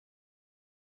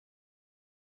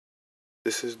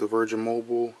This is the Virgin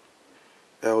Mobile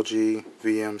LG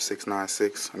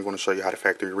Vm696. I'm going to show you how to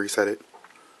factory reset it.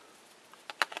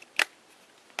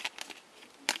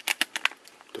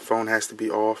 The phone has to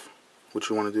be off. What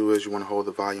you want to do is you want to hold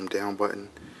the volume down button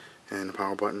and the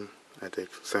power button at the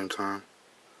same time.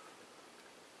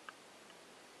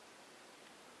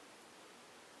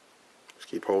 Just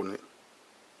keep holding it.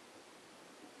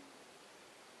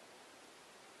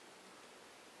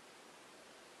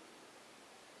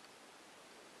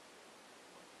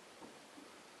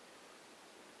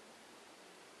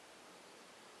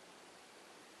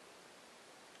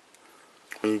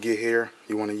 When you get here,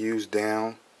 you want to use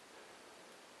down,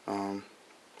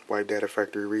 wipe data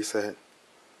factory reset,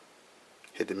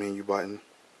 hit the menu button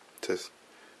to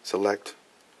select,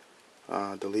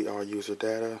 delete all user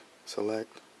data,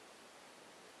 select.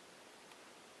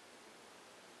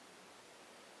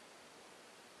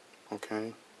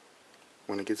 Okay,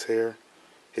 when it gets here,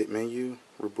 hit menu,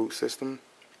 reboot system,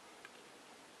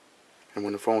 and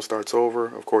when the phone starts over,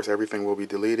 of course everything will be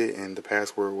deleted and the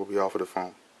password will be off of the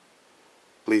phone.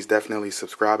 Please definitely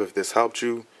subscribe if this helped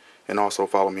you, and also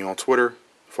follow me on Twitter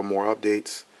for more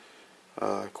updates,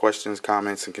 questions,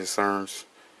 comments, and concerns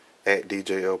at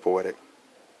DJL Poetic.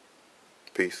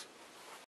 Peace.